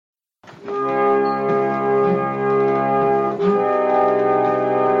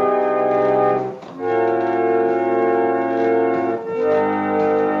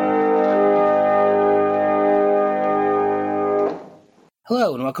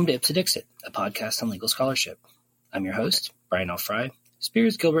and welcome to Ipse Dixit, a podcast on legal scholarship. I'm your host, Brian L. Fry,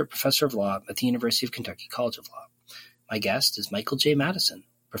 Spears Gilbert Professor of Law at the University of Kentucky College of Law. My guest is Michael J. Madison,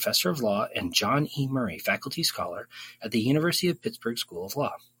 Professor of Law and John E. Murray Faculty Scholar at the University of Pittsburgh School of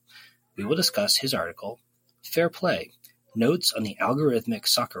Law. We will discuss his article, Fair Play, Notes on the Algorithmic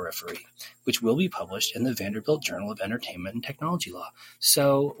Soccer Referee, which will be published in the Vanderbilt Journal of Entertainment and Technology Law.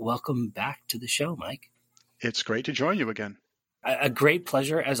 So welcome back to the show, Mike. It's great to join you again. A great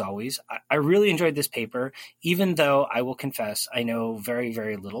pleasure, as always. I really enjoyed this paper, even though I will confess I know very,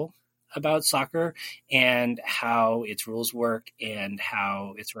 very little about soccer and how its rules work and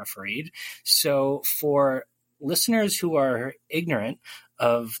how it's refereed. So for listeners who are ignorant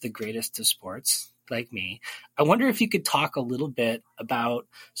of the greatest of sports, like me, I wonder if you could talk a little bit about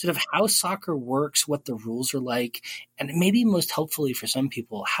sort of how soccer works, what the rules are like, and maybe most helpfully for some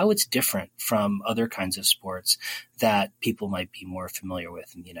people, how it's different from other kinds of sports that people might be more familiar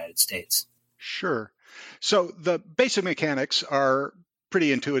with in the United States. Sure. So the basic mechanics are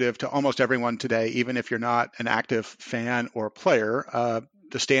pretty intuitive to almost everyone today, even if you're not an active fan or player.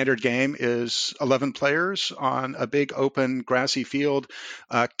 The standard game is 11 players on a big open grassy field,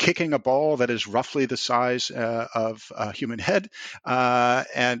 kicking a ball that is roughly the size of a human head.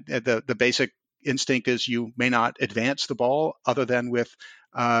 And the basic instinct is you may not advance the ball other than with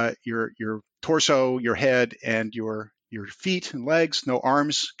your torso, your head, and your feet and legs. No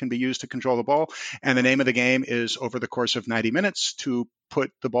arms can be used to control the ball. And the name of the game is, over the course of 90 minutes, to put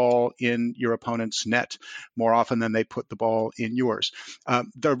the ball in your opponent's net more often than they put the ball in yours.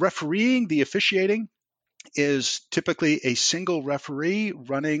 The refereeing, the officiating, is typically a single referee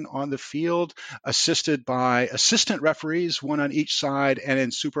running on the field, assisted by assistant referees, one on each side, and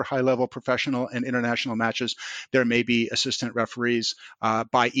in super high-level professional and international matches, there may be assistant referees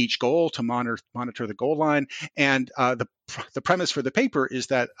by each goal to monitor the goal line. And the premise for the paper is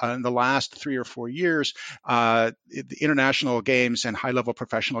that in the last 3 or 4 years, the international games and high-level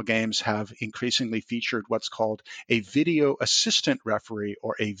professional games have increasingly featured what's called a video assistant referee,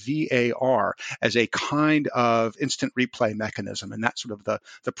 or a VAR, as a kind of instant replay mechanism. And that's sort of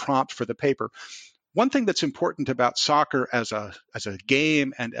the prompt for the paper. One thing that's important about soccer as a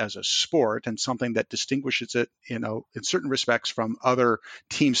game and as a sport, and something that distinguishes it, in certain respects from other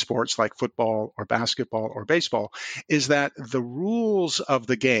team sports like football or basketball or baseball, is that the rules of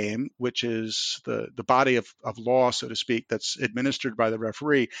the game, which is the body of law, so to speak, that's administered by the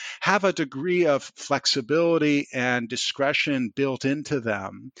referee, have a degree of flexibility and discretion built into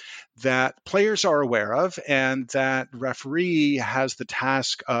them that players are aware of and that referee has the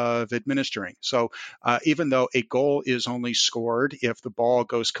task of administering. So even though a goal is only scored if the ball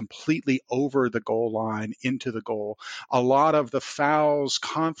goes completely over the goal line into the goal, a lot of the fouls,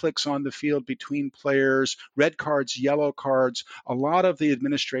 conflicts on the field between players, red cards, yellow cards, a lot of the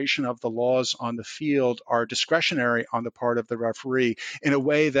administration of the laws on the field are discretionary on the part of the referee in a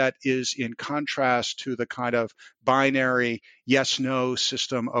way that is in contrast to the kind of binary yes-no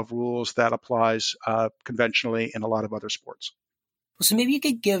system of rules that applies conventionally in a lot of other sports. So maybe you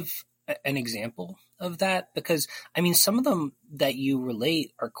could give an example of that, because I mean, some of them that you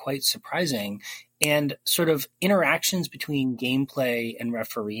relate are quite surprising, and sort of interactions between gameplay and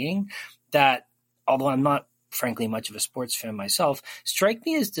refereeing that, although I'm not frankly much of a sports fan myself, strike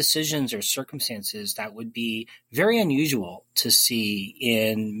me as decisions or circumstances that would be very unusual to see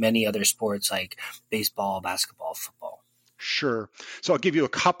in many other sports like baseball, basketball, football. Sure. So I'll give you a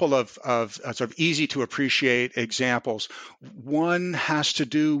couple of sort of easy to appreciate examples. One has to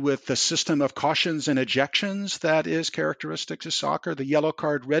do with the system of cautions and ejections that is characteristic to soccer, the yellow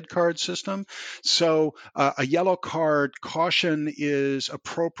card, red card system. So a yellow card caution is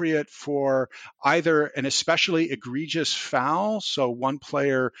appropriate for either an especially egregious foul, so one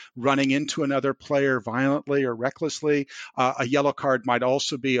player running into another player violently or recklessly. A yellow card might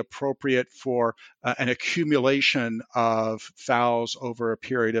also be appropriate for an accumulation of fouls over a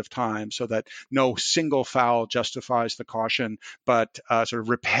period of time, so that no single foul justifies the caution, but sort of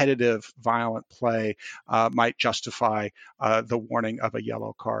repetitive violent play might justify the warning of a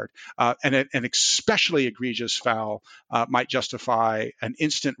yellow card. And an especially egregious foul might justify an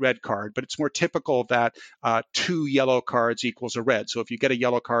instant red card, but it's more typical that 2 yellow cards equals a red. So if you get a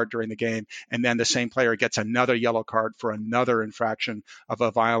yellow card during the game and then the same player gets another yellow card for another infraction of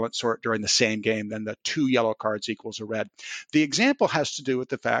a violent sort during the same game, then the 2 yellow cards equals a red. The example has to do with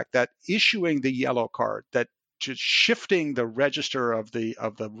the fact that issuing the yellow card, that shifting the register of the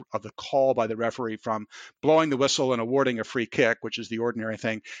call by the referee from blowing the whistle and awarding a free kick, which is the ordinary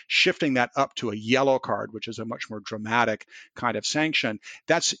thing, shifting that up to a yellow card, which is a much more dramatic kind of sanction,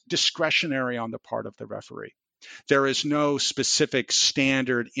 that's discretionary on the part of the referee. There is no specific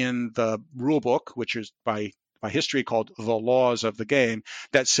standard in the rule book, which is by history called the laws of the game,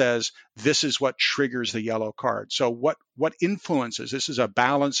 that says this is what triggers the yellow card. So what influences? This is a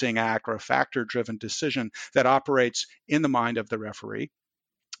balancing act or a factor-driven decision that operates in the mind of the referee.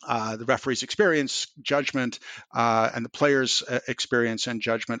 The referee's experience, judgment, and the player's experience and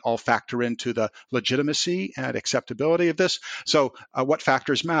judgment all factor into the legitimacy and acceptability of this. So what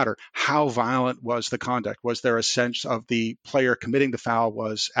factors matter? How violent was the conduct? Was there a sense of the player committing the foul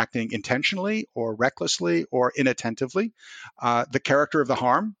was acting intentionally or recklessly or inattentively? The character of the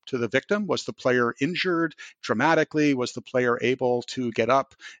harm to the victim. Was the player injured dramatically? Was the player able to get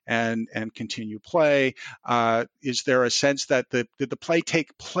up and continue play? Is there a sense that did the play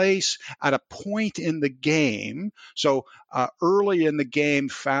take place at a point in the game? So early in the game,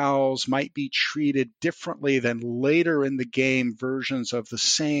 fouls might be treated differently than later in the game versions of the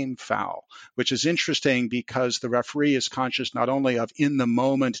same foul, which is interesting because the referee is conscious not only of in the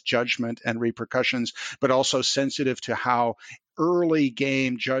moment judgment and repercussions, but also sensitive to how early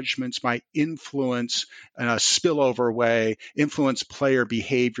game judgments might influence in a spillover way, influence player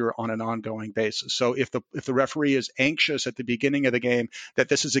behavior on an ongoing basis. So if the referee is anxious at the beginning of the game that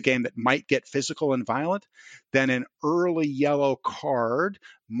this is a game that might get physical and violent, then an early yellow card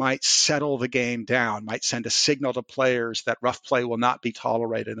might settle the game down, might send a signal to players that rough play will not be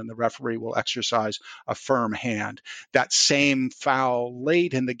tolerated and the referee will exercise a firm hand. That same foul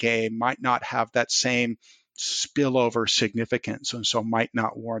late in the game might not have that same spillover significance, and so might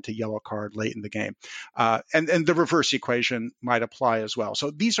not warrant a yellow card late in the game. And the reverse equation might apply as well.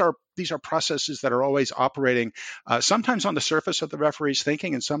 So these are processes that are always operating, sometimes on the surface of the referee's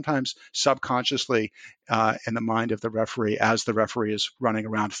thinking, and sometimes subconsciously in the mind of the referee as the referee is running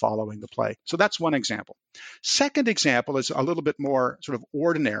around following the play. So that's one example. Second example is a little bit more sort of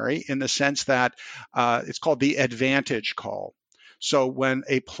ordinary in the sense that it's called the advantage call. So when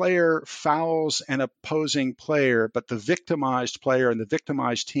a player fouls an opposing player, but the victimized player and the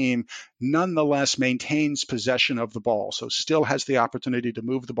victimized team nonetheless maintains possession of the ball, so still has the opportunity to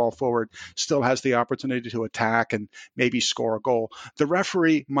move the ball forward, still has the opportunity to attack and maybe score a goal, the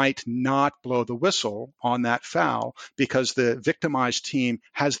referee might not blow the whistle on that foul because the victimized team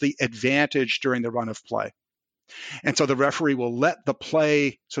has the advantage during the run of play. And so the referee will let the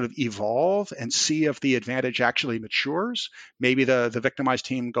play sort of evolve and see if the advantage actually matures. Maybe the victimized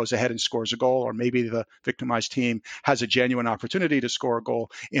team goes ahead and scores a goal, or maybe the victimized team has a genuine opportunity to score a goal.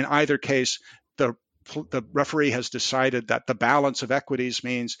 In either case, the referee has decided that the balance of equities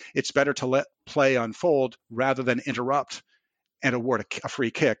means it's better to let play unfold rather than interrupt and award a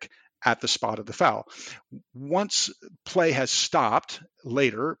free kick at the spot of the foul. Once play has stopped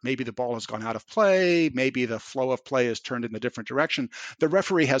later, maybe the ball has gone out of play, maybe the flow of play has turned in a different direction, the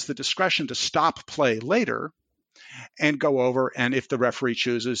referee has the discretion to stop play later and go over, and if the referee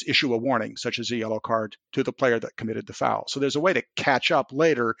chooses, issue a warning, such as a yellow card, to the player that committed the foul. So there's a way to catch up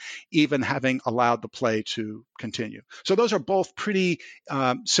later, even having allowed the play to continue. So those are both pretty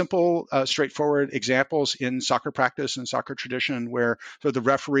simple, straightforward examples in soccer practice and soccer tradition where the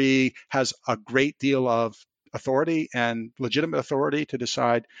referee has a great deal of authority and legitimate authority to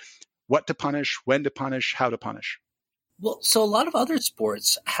decide what to punish, when to punish, how to punish. Well, so a lot of other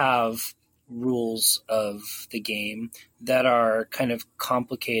sports have rules of the game that are kind of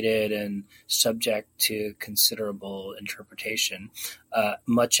complicated and subject to considerable interpretation,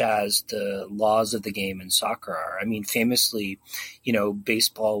 much as the laws of the game in soccer are. I mean, famously,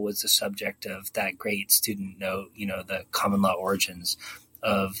 baseball was the subject of that great student note, the common law origins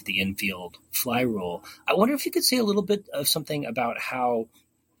of the infield fly rule. I wonder if you could say a little bit of something about how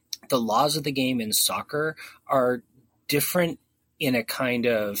the laws of the game in soccer are different in a kind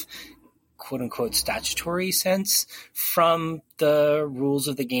of quote unquote statutory sense from the rules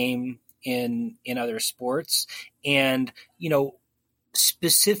of the game in other sports, and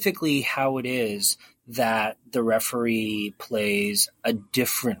specifically how it is that the referee plays a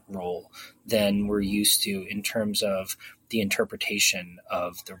different role than we're used to in terms of the interpretation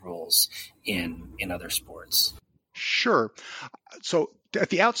of the rules in other sports. Sure. So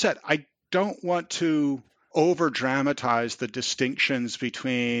at the outset, I don't want to over dramatize the distinctions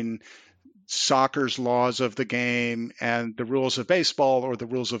between soccer's laws of the game and the rules of baseball or the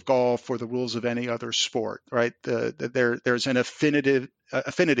rules of golf or the rules of any other sport, right? There's an affinity,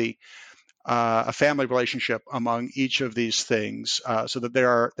 a family relationship among each of these things, so that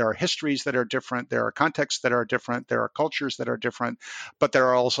there are histories that are different, there are contexts that are different, there are cultures that are different, but there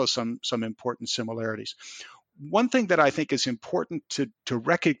are also some important similarities. One thing that I think is important to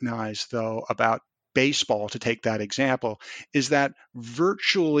recognize, though, about baseball, to take that example, is that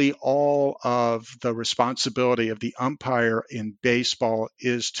virtually all of the responsibility of the umpire in baseball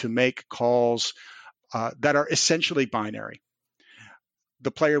is to make calls that are essentially binary.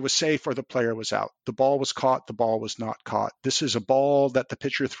 The player was safe or the player was out. The ball was caught, the ball was not caught. This is a ball that the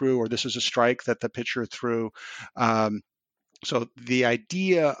pitcher threw, or this is a strike that the pitcher threw. So the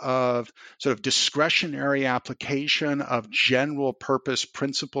idea of sort of discretionary application of general purpose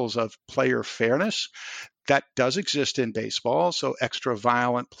principles of player fairness, that does exist in baseball. So extra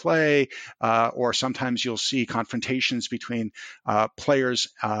violent play, or sometimes you'll see confrontations between players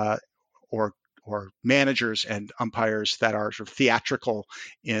or managers and umpires that are sort of theatrical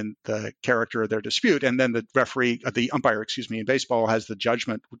in the character of their dispute. And then the umpire, in baseball has the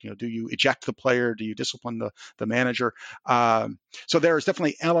judgment, do you eject the player? Do you discipline the manager? So there's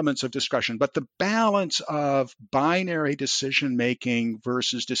definitely elements of discretion, but the balance of binary decision-making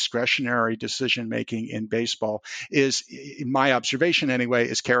versus discretionary decision-making in baseball is, in my observation anyway,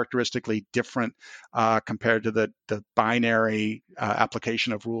 is characteristically different compared to the binary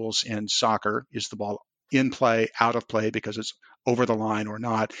application of rules in soccer. Is the ball in play, out of play because it's over the line or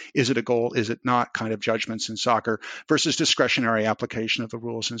not? Is it a goal? Is it not? Kind of judgments in soccer versus discretionary application of the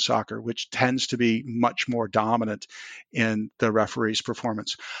rules in soccer, which tends to be much more dominant in the referee's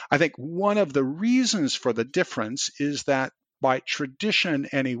performance. I think one of the reasons for the difference is that by tradition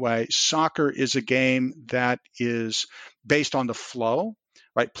anyway, soccer is a game that is based on the flow,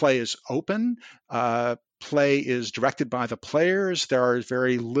 right? Play is open. Play is directed by the players. There is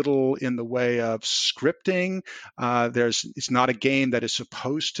very little in the way of scripting. It's not a game that is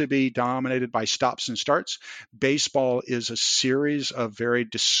supposed to be dominated by stops and starts. Baseball is a series of very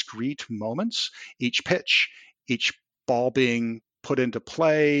discrete moments. Each pitch, each ball being put into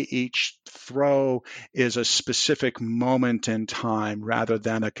play, each throw is a specific moment in time rather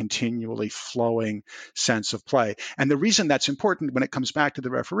than a continually flowing sense of play. And the reason that's important when it comes back to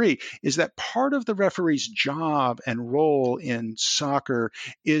the referee is that part of the referee's job and role in soccer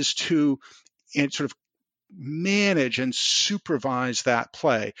is to sort of manage and supervise that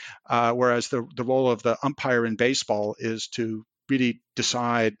play, whereas the role of the umpire in baseball is to really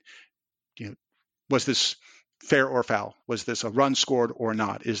decide, was this fair or foul? Was this a run scored or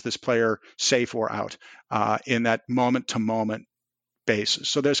not? Is this player safe or out in that moment-to-moment basis?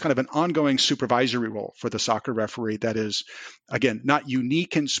 So there's kind of an ongoing supervisory role for the soccer referee that is, again, not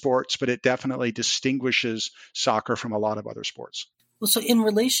unique in sports, but it definitely distinguishes soccer from a lot of other sports. Well, so in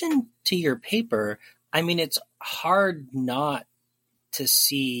relation to your paper, I mean, it's hard not to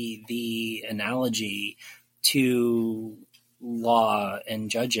see the analogy to law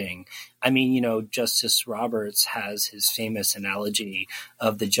and judging. I mean, Justice Roberts has his famous analogy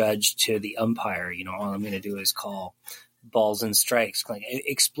of the judge to the umpire. All I'm going to do is call balls and strikes, like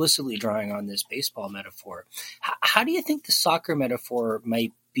explicitly drawing on this baseball metaphor. How do you think the soccer metaphor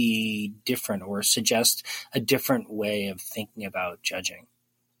might be different or suggest a different way of thinking about judging?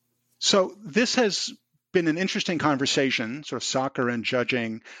 So this has been an interesting conversation, sort of soccer and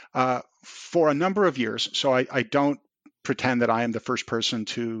judging, for a number of years. So I don't pretend that I am the first person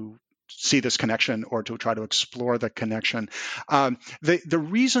to see this connection or to try to explore the connection. The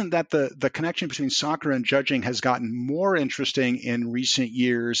reason that the connection between soccer and judging has gotten more interesting in recent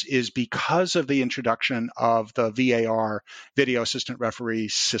years is because of the introduction of the VAR, video assistant referee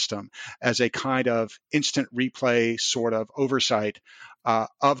system, as a kind of instant replay sort of oversight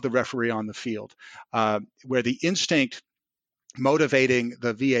of the referee on the field, where the instinct motivating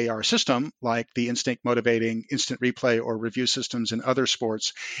the VAR system, like the instinct motivating instant replay or review systems in other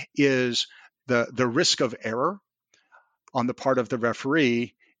sports, is the risk of error on the part of the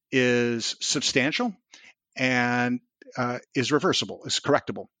referee is substantial and is reversible, is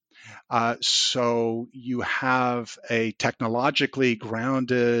correctable. So you have a technologically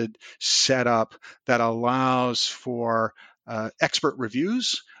grounded setup that allows for expert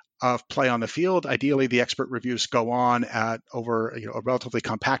reviews of play on the field. Ideally, the expert reviews go on at over a relatively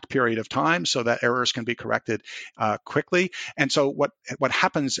compact period of time so that errors can be corrected quickly. And so what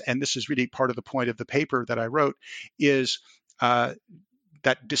happens, and this is really part of the point of the paper that I wrote, is that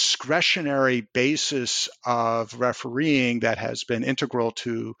discretionary basis of refereeing that has been integral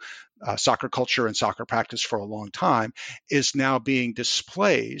to soccer culture and soccer practice for a long time is now being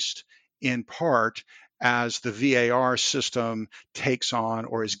displaced in part as the VAR system takes on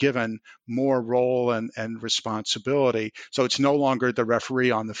or is given more role and responsibility. So it's no longer the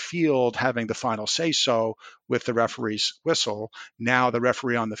referee on the field having the final say-so with the referee's whistle. Now the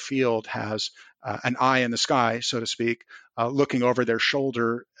referee on the field has an eye in the sky, so to speak, looking over their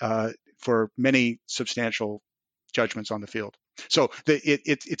shoulder for many substantial judgments on the field. So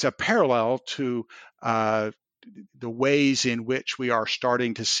it's a parallel to the ways in which we are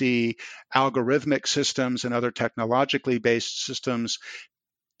starting to see algorithmic systems and other technologically based systems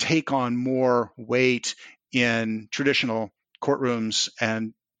take on more weight in traditional courtrooms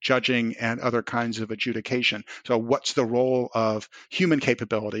and judging and other kinds of adjudication. So what's the role of human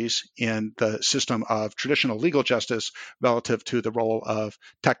capabilities in the system of traditional legal justice relative to the role of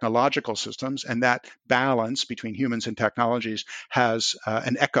technological systems? And that balance between humans and technologies has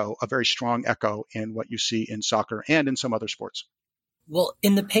an echo, a very strong echo in what you see in soccer and in some other sports. Well,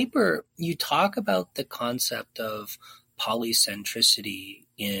 in the paper, you talk about the concept of polycentricity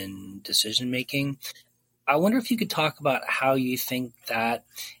in decision making. I wonder if you could talk about how you think that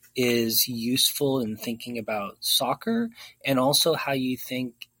is useful in thinking about soccer, and also how you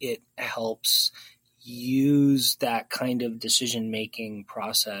think it helps use that kind of decision making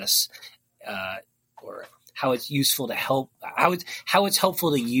process, or how it's useful to help, how it's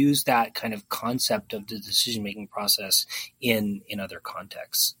helpful to use that kind of concept of the decision making process in other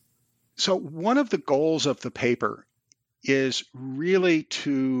contexts. So one of the goals of the paper is really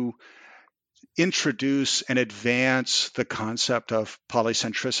to introduce and advance the concept of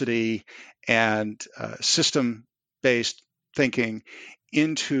polycentricity and system-based thinking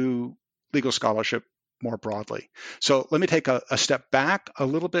into legal scholarship more broadly. So let me take a step back a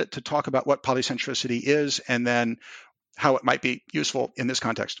little bit to talk about what polycentricity is and then how it might be useful in this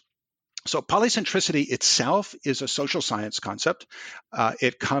context. So polycentricity itself is a social science concept.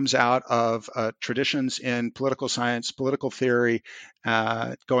 It comes out of traditions in political science, political theory,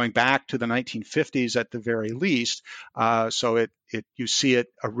 going back to the 1950s at the very least. So you see it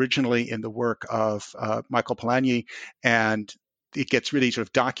originally in the work of Michael Polanyi, and it gets really sort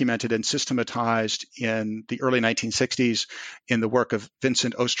of documented and systematized in the early 1960s in the work of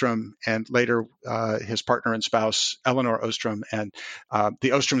Vincent Ostrom and later his partner and spouse, Elinor Ostrom. And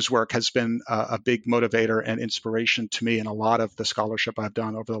the Ostrom's work has been a big motivator and inspiration to me in a lot of the scholarship I've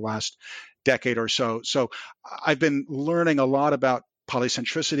done over the last decade or so. So I've been learning a lot about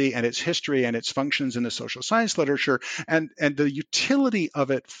polycentricity and its history and its functions in the social science literature and the utility of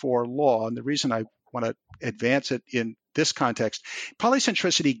it for law. And the reason I want to advance it in this context,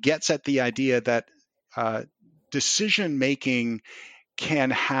 polycentricity gets at the idea that decision making can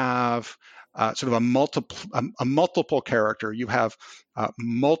have sort of a multiple character. You have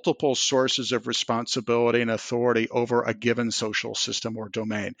multiple sources of responsibility and authority over a given social system or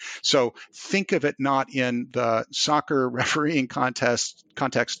domain. So think of it not in the soccer refereeing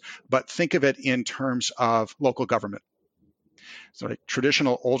context, but think of it in terms of local government. So a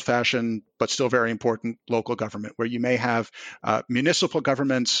traditional, old-fashioned, but still very important local government, where you may have municipal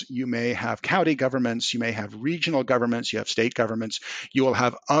governments, you may have county governments, you may have regional governments, you have state governments. You will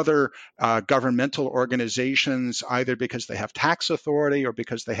have other governmental organizations, either because they have tax authority or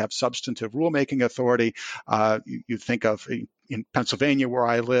because they have substantive rulemaking authority. You think of in Pennsylvania, where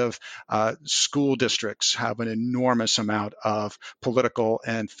I live, school districts have an enormous amount of political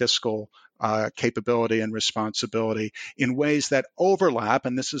and fiscal capability and responsibility in ways that overlap.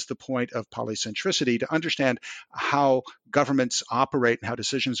 And this is the point of polycentricity, to understand how governments operate and how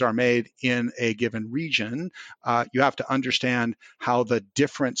decisions are made in a given region. You have to understand how the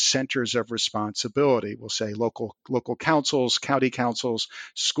different centers of responsibility, we'll say local councils, county councils,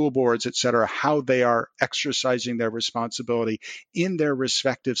 school boards, et cetera, how they are exercising their responsibility in their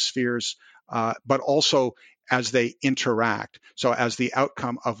respective spheres, but also as they interact. So as the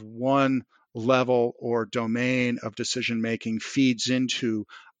outcome of one level or domain of decision making feeds into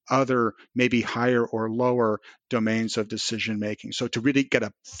other, maybe higher or lower domains of decision making. So to really get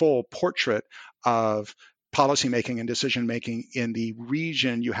a full portrait of policymaking and decision making in the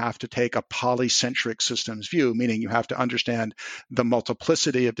region, you have to take a polycentric systems view, meaning you have to understand the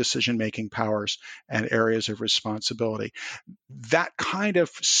multiplicity of decision making powers and areas of responsibility. That kind of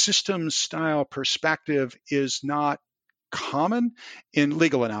system style perspective is not common in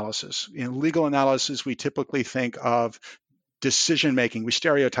legal analysis. In legal analysis, we typically think of decision making. We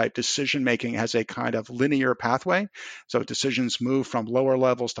stereotype decision making as a kind of linear pathway. So decisions move from lower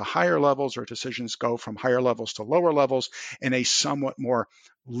levels to higher levels, or decisions go from higher levels to lower levels in a somewhat more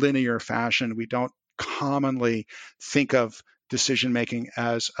linear fashion. We don't commonly think of decision making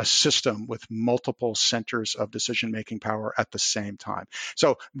as a system with multiple centers of decision making power at the same time.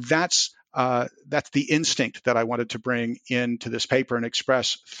 So that's the instinct that I wanted to bring into this paper and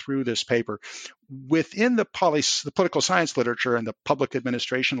express through this paper. Within the political science literature and the public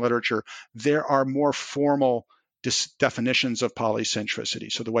administration literature, there are more formal definitions of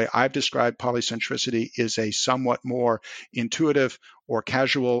polycentricity. So the way I've described polycentricity is a somewhat more intuitive or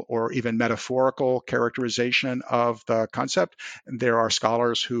casual or even metaphorical characterization of the concept. And there are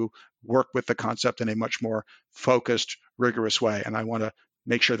scholars who work with the concept in a much more focused, rigorous way. And I want to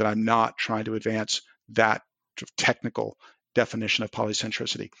make sure that I'm not trying to advance that technical definition of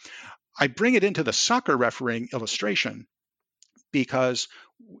polycentricity. I bring it into the soccer refereeing illustration because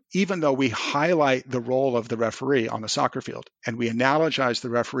even though we highlight the role of the referee on the soccer field and we analogize the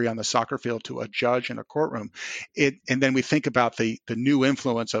referee on the soccer field to a judge in a courtroom, and then we think about the new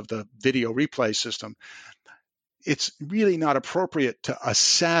influence of the video replay system, it's really not appropriate to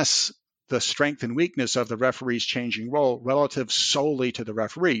assess the strength and weakness of the referee's changing role relative solely to the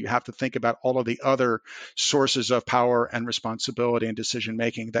referee. You have to think about all of the other sources of power and responsibility and decision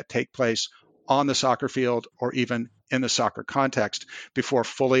making that take place on the soccer field or even in the soccer context before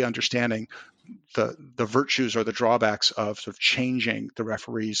fully understanding the virtues or the drawbacks of sort of changing the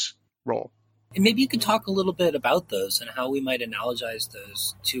referee's role. And maybe you could talk a little bit about those and how we might analogize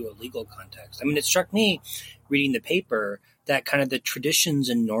those to a legal context. I mean, it struck me reading the paper that kind of the traditions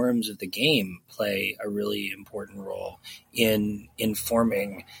and norms of the game play a really important role in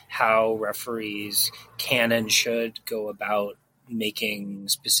informing how referees can and should go about making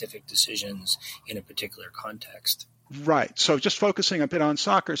specific decisions in a particular context. Right. So just focusing a bit on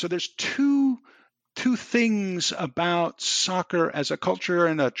soccer. So there's two things about soccer as a culture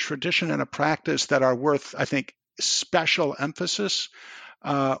and a tradition and a practice that are worth, I think, special emphasis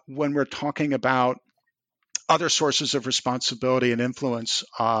when we're talking about other sources of responsibility and influence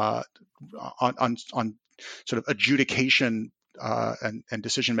on sort of adjudication and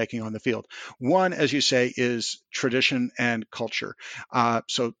decision making on the field. One, as you say, is tradition and culture.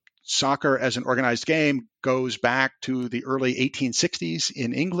 So soccer as an organized game goes back to the early 1860s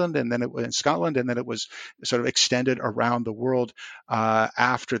in England, and then it was in Scotland, and then it was sort of extended around the world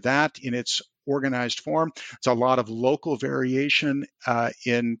after that in its organized form. It's a lot of local variation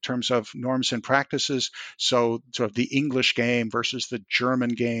in terms of norms and practices. So sort of the English game versus the German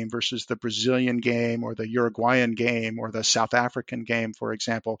game versus the Brazilian game or the Uruguayan game or the South African game, for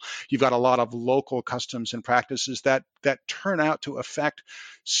example. You've got a lot of local customs and practices that turn out to affect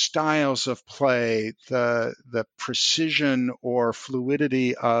styles of play, the precision or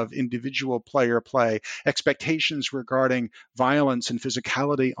fluidity of individual player play, expectations regarding violence and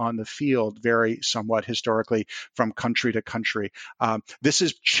physicality on the field vary somewhat historically from country to country. This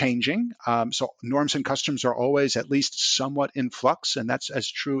is changing. So norms and customs are always at least somewhat in flux, and that's as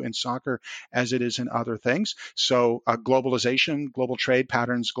true in soccer as it is in other things. So globalization, global trade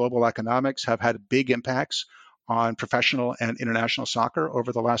patterns, global economics have had big impacts on professional and international soccer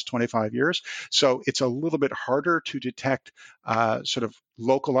over the last 25 years. So it's a little bit harder to detect sort of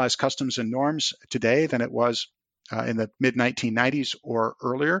localized customs and norms today than it was in the mid-1990s or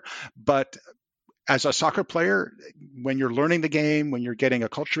earlier. But as a soccer player, when you're learning the game, when you're getting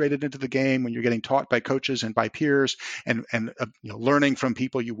acculturated into the game, when you're getting taught by coaches and by peers and learning from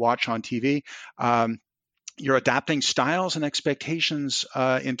people you watch on TV, you're adapting styles and expectations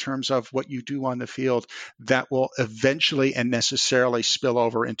in terms of what you do on the field that will eventually and necessarily spill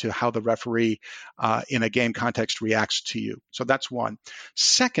over into how the referee in a game context reacts to you. So that's one.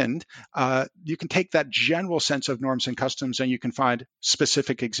 Second, you can take that general sense of norms and customs and you can find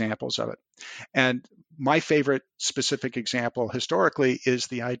specific examples of it. And my favorite specific example historically is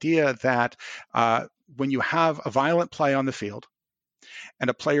the idea that when you have a violent play on the field, and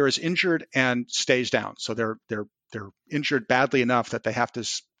a player is injured and stays down. So they're injured badly enough that they have to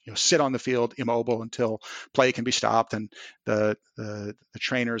sit on the field immobile until play can be stopped and the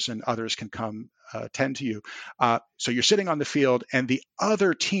trainers and others can come tend to you. So you're sitting on the field and the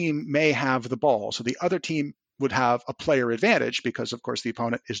other team may have the ball. So the other team would have a player advantage because, of course, the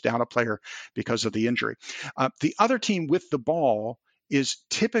opponent is down a player because of the injury. The other team with the ball is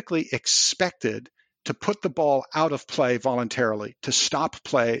typically expected to put the ball out of play voluntarily, to stop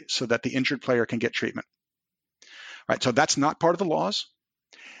play so that the injured player can get treatment. Right, so that's not part of the laws.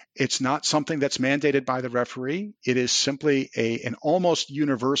 It's not something that's mandated by the referee. It is simply an almost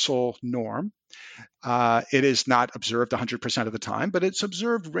universal norm. It is not observed 100% of the time, but it's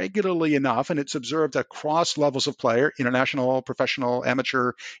observed regularly enough, and it's observed across levels of player, international, professional,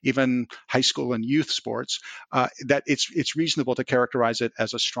 amateur, even high school and youth sports, that it's reasonable to characterize it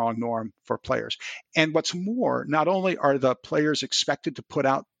as a strong norm for players. And what's more, not only are the players expected to put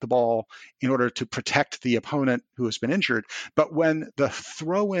out the ball in order to protect the opponent who has been injured, but when the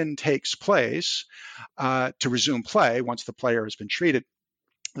throw-in takes place to resume play, once the player has been treated,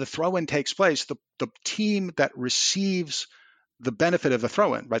 the throw-in takes place, the team that receives the benefit of the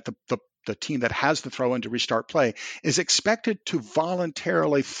throw-in, right? The the team that has the throw in to restart play is expected to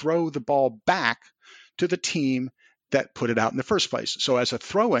voluntarily throw the ball back to the team that put it out in the first place. So as a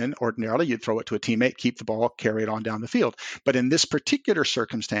throw in, ordinarily you'd throw it to a teammate, keep the ball, carry it on down the field. But in this particular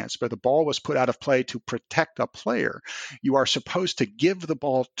circumstance where the ball was put out of play to protect a player, you are supposed to give the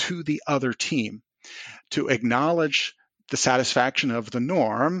ball to the other team to acknowledge the satisfaction of the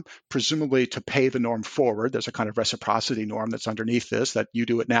norm, presumably to pay the norm forward. There's a kind of reciprocity norm that's underneath this, that you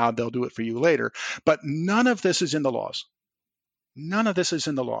do it now, they'll do it for you later. But none of this is in the laws. None of this is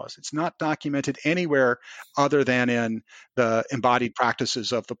in the laws. It's not documented anywhere other than in the embodied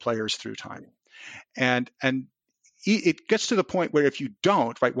practices of the players through time. And it gets to the point where if you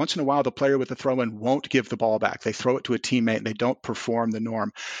don't, right, once in a while the player with the throw-in won't give the ball back. They throw it to a teammate and they don't perform the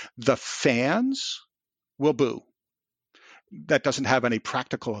norm. The fans will boo. That doesn't have any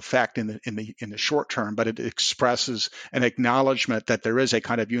practical effect in the short term, but it expresses an acknowledgement that there is a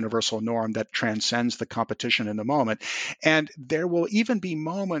kind of universal norm that transcends the competition in the moment. And there will even be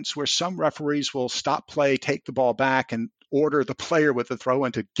moments where some referees will stop play, take the ball back, and order the player with the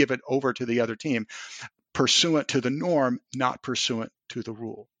throw-in to give it over to the other team, pursuant to the norm, not pursuant to the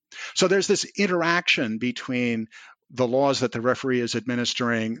rule. So there's this interaction between the laws that the referee is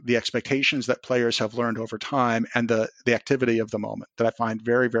administering, the expectations that players have learned over time, and the activity of the moment that I find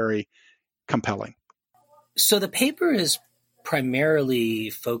very, very compelling. So the paper is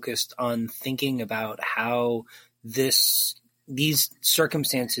primarily focused on thinking about how these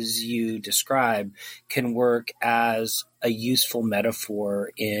circumstances you describe can work as a useful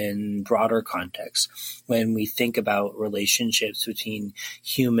metaphor in broader context when we think about relationships between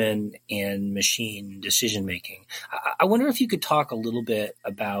human and machine decision making. I wonder if you could talk a little bit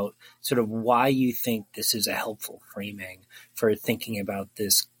about sort of why you think this is a helpful framing for thinking about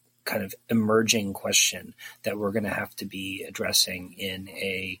this kind of emerging question that we're going to have to be addressing in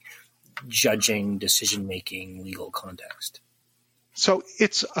a judging decision making legal context. So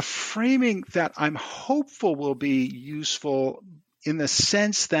it's a framing that I'm hopeful will be useful in the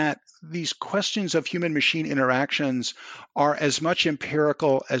sense that these questions of human-machine interactions are as much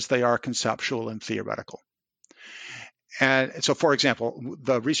empirical as they are conceptual and theoretical. And so, for example,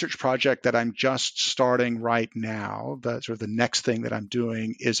 the research project that I'm just starting right now, the next thing that I'm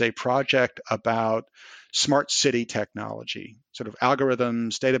doing, is a project about smart city technology, sort of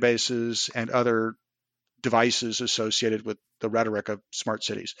algorithms, databases, and other devices associated with the rhetoric of smart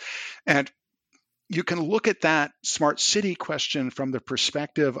cities. And you can look at that smart city question from the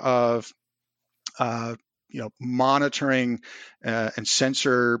perspective of monitoring and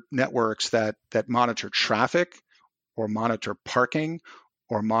sensor networks that monitor traffic, or monitor parking,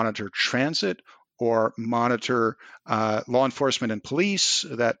 or monitor transit, or monitor law enforcement and police,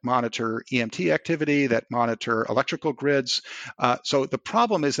 that monitor EMT activity, that monitor electrical grids. So the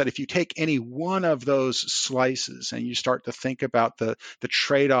problem is that if you take any one of those slices and you start to think about the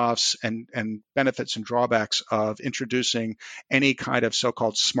trade-offs and benefits and drawbacks of introducing any kind of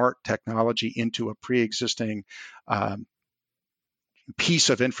so-called smart technology into a pre-existing piece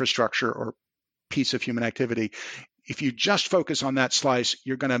of infrastructure or piece of human activity, if you just focus on that slice,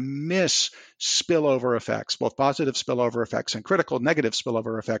 you're going to miss spillover effects, both positive spillover effects and critical negative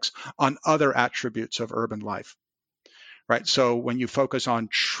spillover effects on other attributes of urban life. Right. So when you focus on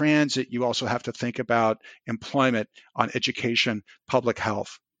transit, you also have to think about employment, on education, public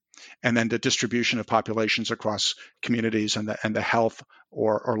health, and then the distribution of populations across communities and the health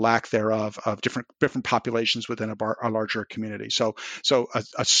or lack thereof of different populations within a larger community. So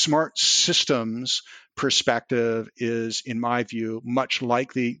a smart systems perspective is, in my view, much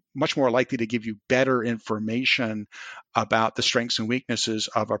more likely to give you better information about the strengths and weaknesses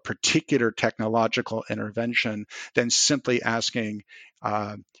of a particular technological intervention than simply asking,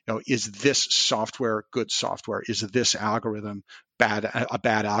 is this software good software? Is this algorithm a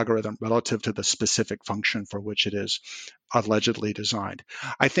bad algorithm relative to the specific function for which it is allegedly designed?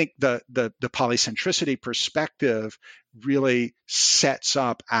 I think the polycentricity perspective really sets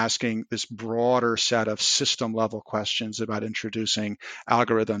up asking this broader set of system level questions about introducing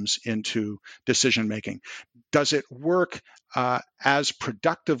algorithms into decision making. Does it work as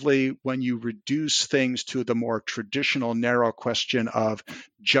productively when you reduce things to the more traditional narrow question of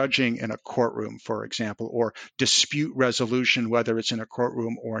judging in a courtroom, for example, or dispute resolution, whether it's in a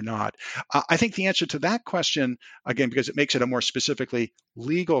courtroom or not? I think the answer to that question, again, because it makes it a more specifically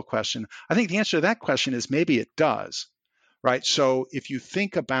legal question, I think the answer to that question is maybe it does, right? So if you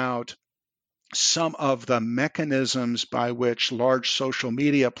think about some of the mechanisms by which large social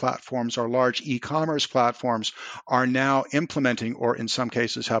media platforms or large e-commerce platforms are now implementing, or in some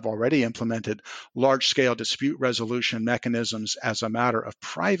cases have already implemented, large-scale dispute resolution mechanisms as a matter of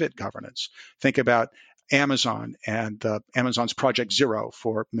private governance. Think about Amazon and Amazon's Project Zero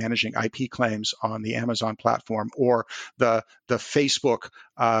for managing IP claims on the Amazon platform, or the Facebook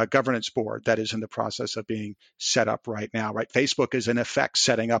governance board that is in the process of being set up right now. Right, Facebook is in effect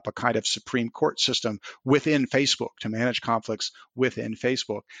setting up a kind of Supreme Court system within Facebook to manage conflicts within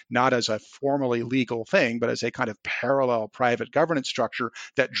Facebook, not as a formally legal thing, but as a kind of parallel private governance structure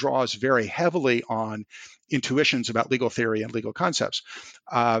that draws very heavily on intuitions about legal theory and legal concepts.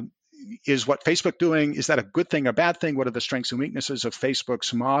 Is what Facebook doing, is that a good thing or bad thing? What are the strengths and weaknesses of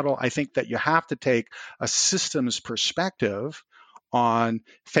Facebook's model? I think that you have to take a systems perspective on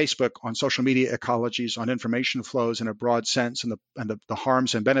Facebook, on social media ecologies, on information flows in a broad sense, and the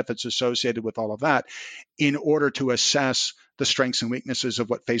harms and benefits associated with all of that, in order to assess the strengths and weaknesses of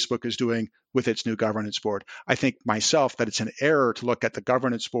what Facebook is doing with its new governance board. I think myself that it's an error to look at the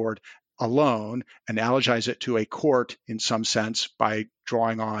governance board alone, analogize it to a court in some sense by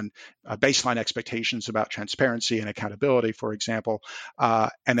drawing on baseline expectations about transparency and accountability, for example,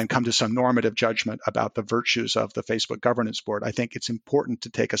 and then come to some normative judgment about the virtues of the Facebook governance board. I think it's important to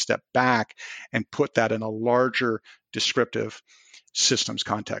take a step back and put that in a larger descriptive systems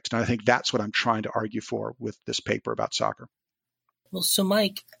context. And I think that's what I'm trying to argue for with this paper about soccer. Well, so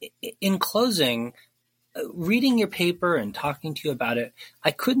Mike, in closing, reading your paper and talking to you about it,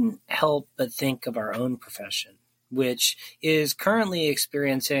 I couldn't help but think of our own profession, which is currently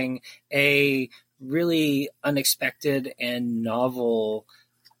experiencing a really unexpected and novel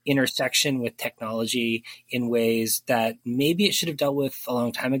intersection with technology in ways that maybe it should have dealt with a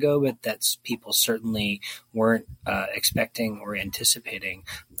long time ago, but that people certainly weren't expecting or anticipating.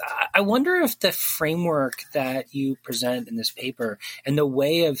 I wonder if the framework that you present in this paper and the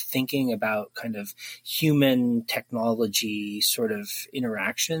way of thinking about kind of human technology sort of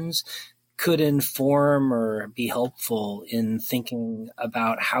interactions could inform or be helpful in thinking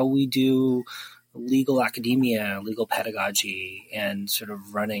about how we do legal academia, legal pedagogy, and sort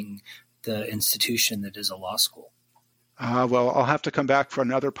of running the institution that is a law school. Well, I'll have to come back for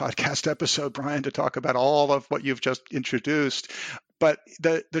another podcast episode, Brian, to talk about all of what you've just introduced. But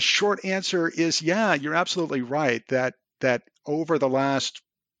the short answer is, yeah, you're absolutely right that over the last,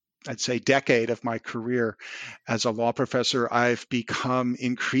 I'd say, decade of my career as a law professor, I've become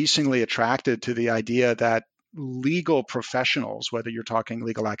increasingly attracted to the idea that legal professionals, whether you're talking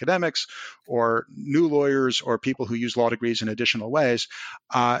legal academics or new lawyers or people who use law degrees in additional ways,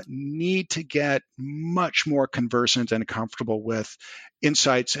 need to get much more conversant and comfortable with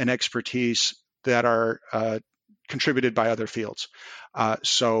insights and expertise that are contributed by other fields.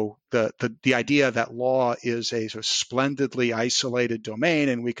 So the idea that law is a sort of splendidly isolated domain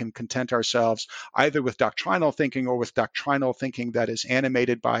and we can content ourselves either with doctrinal thinking or with doctrinal thinking that is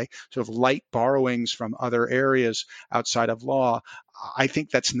animated by sort of light borrowings from other areas outside of law, I think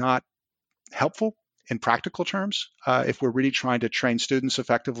that's not helpful in practical terms if we're really trying to train students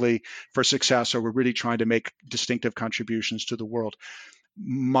effectively for success, or we're really trying to make distinctive contributions to the world.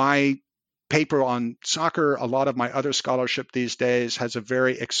 My paper on soccer, a lot of my other scholarship these days has a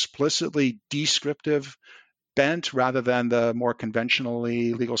very explicitly descriptive bent rather than the more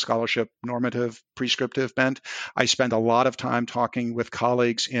conventionally legal scholarship normative prescriptive bent. I spend a lot of time talking with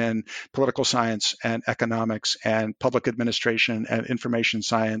colleagues in political science and economics and public administration and information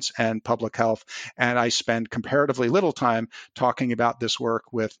science and public health. And I spend comparatively little time talking about this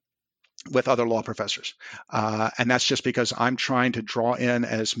work with other law professors. And that's just because I'm trying to draw in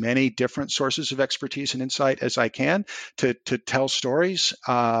as many different sources of expertise and insight as I can to tell stories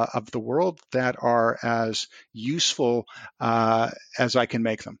of the world that are as useful as I can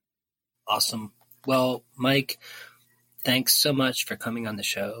make them. Awesome. Well, Mike, thanks so much for coming on the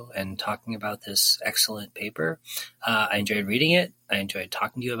show and talking about this excellent paper. I enjoyed reading it. I enjoyed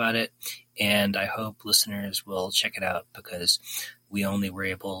talking to you about it. And I hope listeners will check it out, because we only were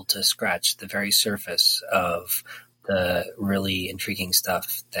able to scratch the very surface of the really intriguing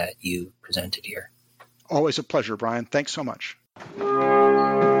stuff that you presented here. Always a pleasure, Brian. Thanks so much.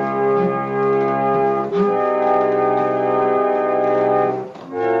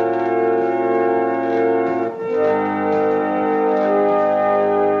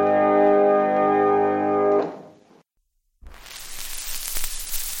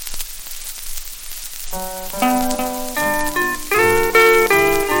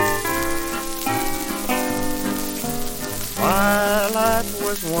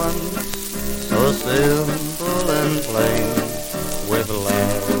 So simple and plain, with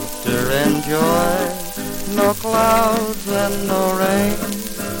laughter and joy, no clouds and no rain.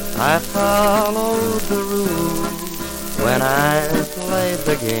 I followed the rules when I played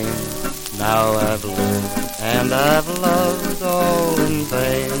the game. Now I've lived and I've loved all in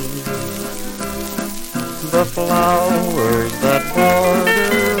vain. The flowers that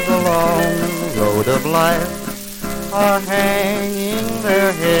border the long road of life are hanging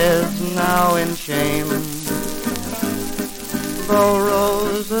their heads now in shame. Though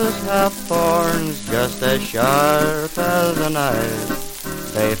roses have thorns just as sharp as a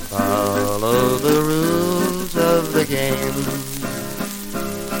knife, they follow the rules of the game.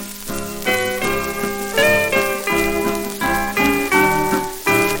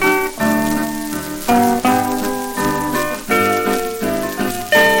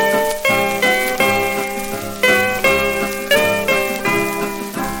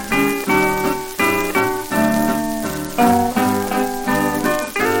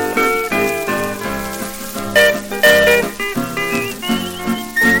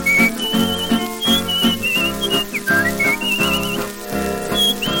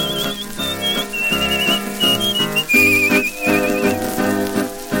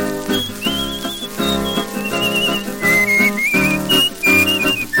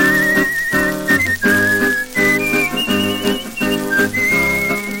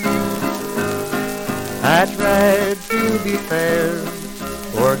 I tried to be fair,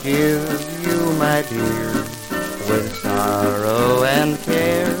 forgive you, my dear, with sorrow and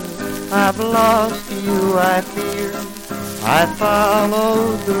care. I've lost you, I fear. I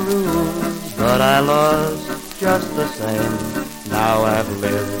followed the rules, but I lost just the same. Now I've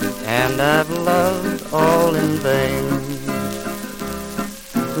lived and I've loved all in vain.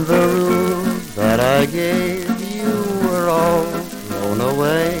 The rules that I gave you were all thrown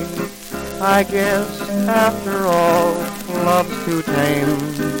away. I guess after all, love's too tame.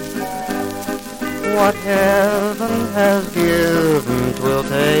 What heaven has given 'twill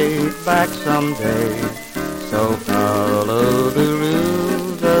take back someday. So follow the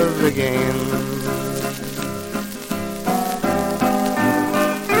rules of the game.